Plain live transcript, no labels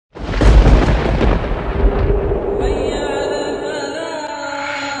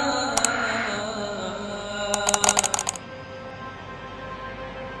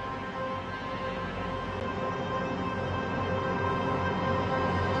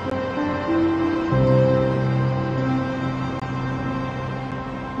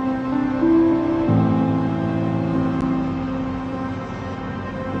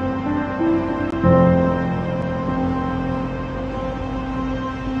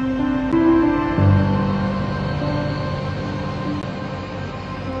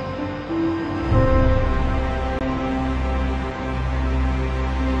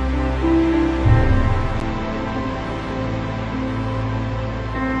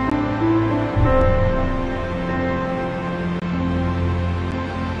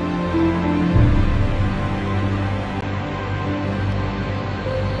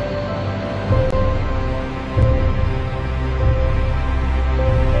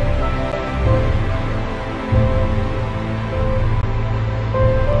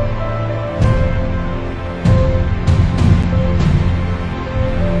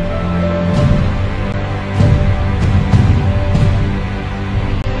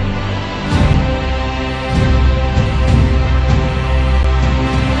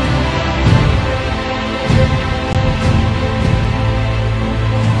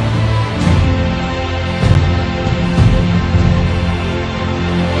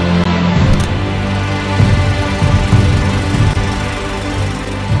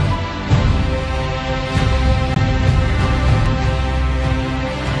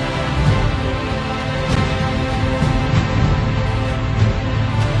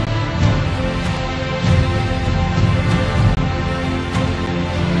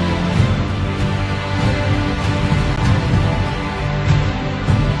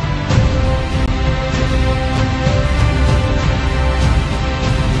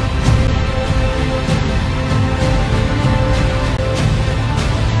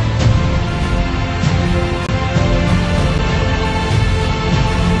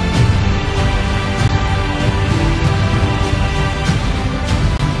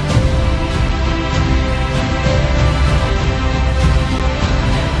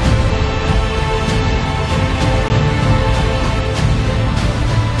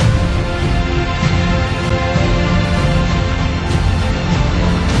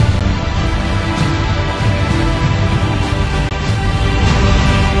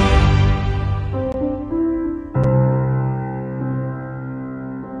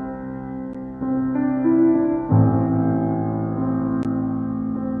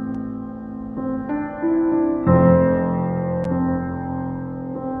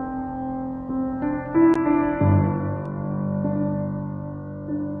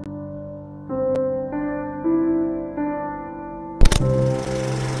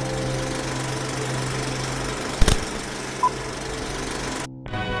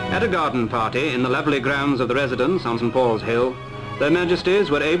At a garden party in the lovely grounds of the residence on St. Paul's Hill, Their Majesties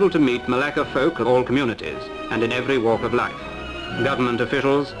were able to meet Malacca folk of all communities and in every walk of life, government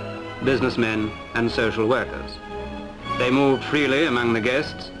officials, businessmen and social workers. They moved freely among the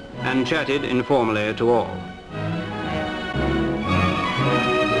guests and chatted informally to all.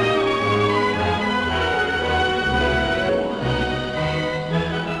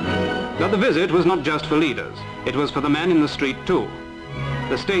 But the visit was not just for leaders, it was for the man in the street too.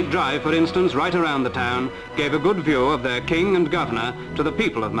 The State Drive, for instance, right around the town, gave a good view of their king and governor to the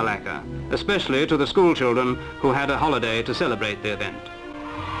people of Malacca, especially to the school children who had a holiday to celebrate the event.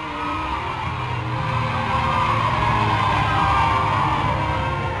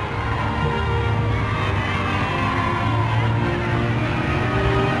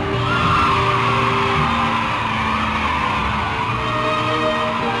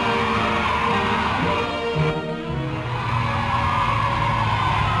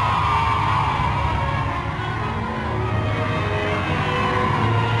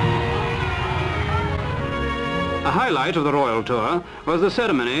 A highlight of the royal tour was the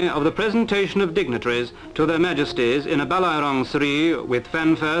ceremony of the presentation of dignitaries to their majesties in a Balairong Sri with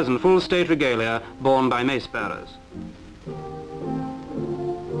fanfares and full state regalia borne by mace bearers.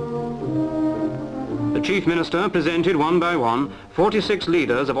 The chief minister presented one by one 46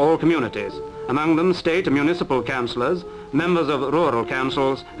 leaders of all communities, among them state and municipal councillors, members of rural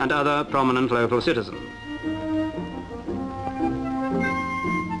councils and other prominent local citizens.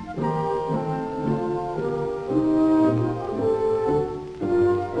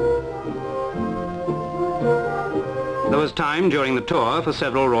 There was time during the tour for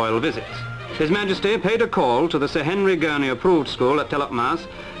several royal visits. His Majesty paid a call to the Sir Henry Gurney approved school at Teluk Mas,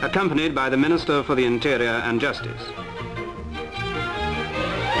 accompanied by the Minister for the Interior and Justice.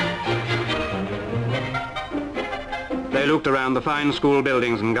 They looked around the fine school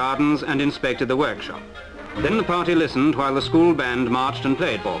buildings and gardens and inspected the workshop. Then the party listened while the school band marched and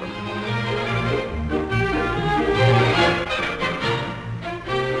played for them.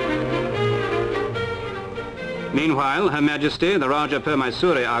 Meanwhile, Her Majesty, the Raja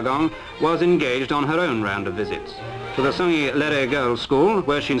Permaisuri Agong, was engaged on her own round of visits to the Sungi Lere Girls' School,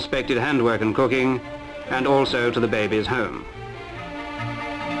 where she inspected handwork and cooking, and also to the baby's home.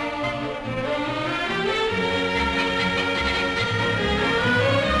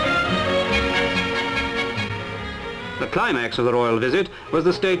 The climax of the royal visit was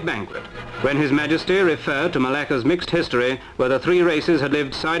the state banquet, when His Majesty referred to Malacca's mixed history, where the three races had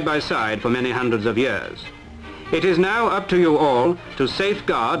lived side by side for many hundreds of years. It is now up to you all to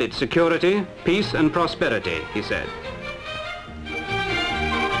safeguard its security, peace and prosperity, he said.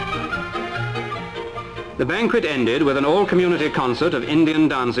 The banquet ended with an all-community concert of Indian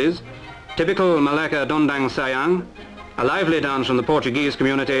dances, typical Malacca Dondang Sayang, a lively dance from the Portuguese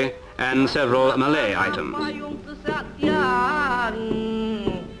community, and several Malay items.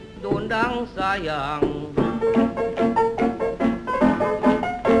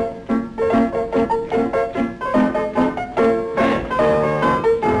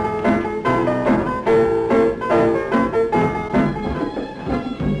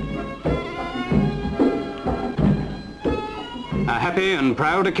 A happy and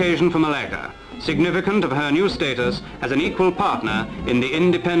proud occasion for Malacca, significant of her new status as an equal partner in the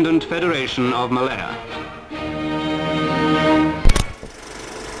independent Federation of Malaya.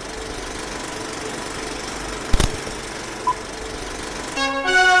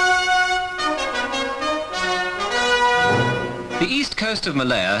 The east coast of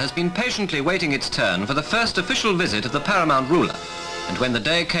Malaya has been patiently waiting its turn for the first official visit of the paramount ruler. And when the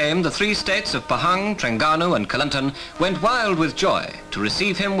day came, the three states of Pahang, Terengganu and Kelantan went wild with joy to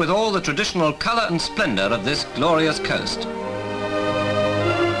receive him with all the traditional colour and splendour of this glorious coast.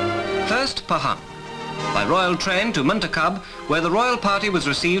 First, Pahang. By royal train to Muntakab, where the royal party was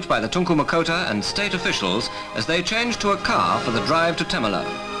received by the Tunku Mahkota and state officials as they changed to a car for the drive to Temerloh.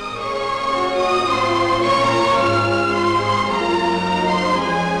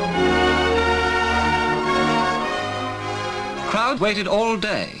 Crowds waited all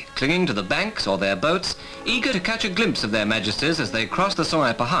day, clinging to the banks or their boats, eager to catch a glimpse of their majesties as they crossed the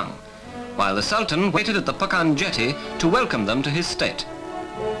Sungai Pahang, while the Sultan waited at the Pekan jetty to welcome them to his state.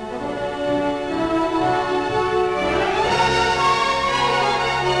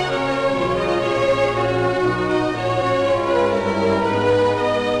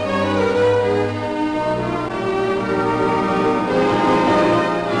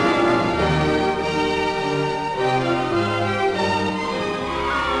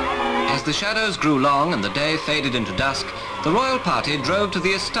 As the shadows grew long and the day faded into dusk, the royal party drove to the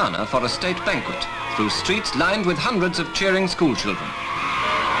Istana for a state banquet, through streets lined with hundreds of cheering schoolchildren.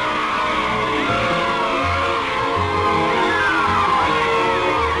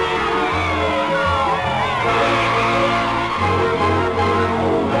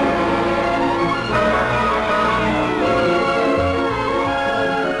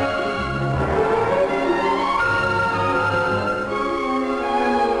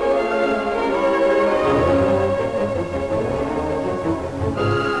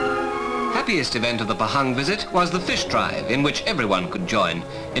 happiest event of the Pahang visit was the fish drive, in which everyone could join,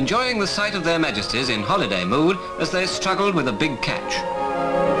 enjoying the sight of their Majesties in holiday mood as they struggled with a big catch.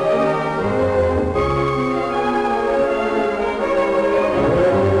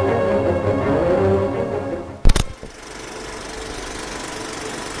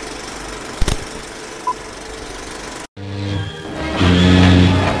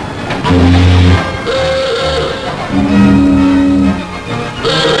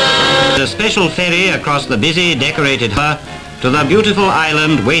 A special ferry across the busy, decorated harbour to the beautiful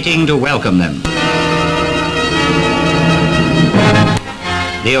island waiting to welcome them.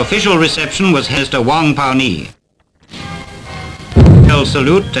 The official reception was Mr. Wong Pao Ni.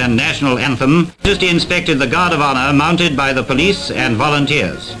 Salute and national anthem. Majesty inspected the guard of honour mounted by the police and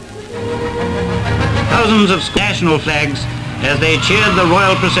volunteers. Thousands of national flags as they cheered the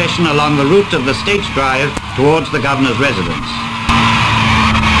royal procession along the route of the State Drive towards the governor's residence.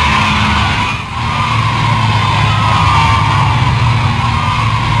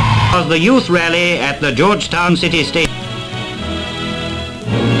 Was the youth rally at the Georgetown City Station.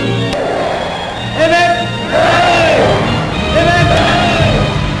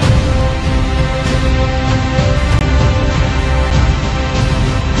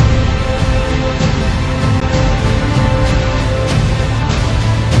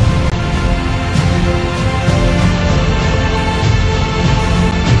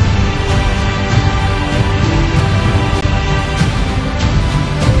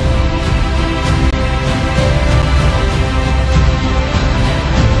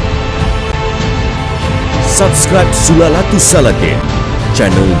 Subscribe Sulalatus Salatin,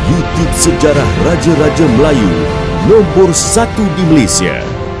 channel YouTube sejarah Raja-Raja Melayu nomor 1 di Malaysia.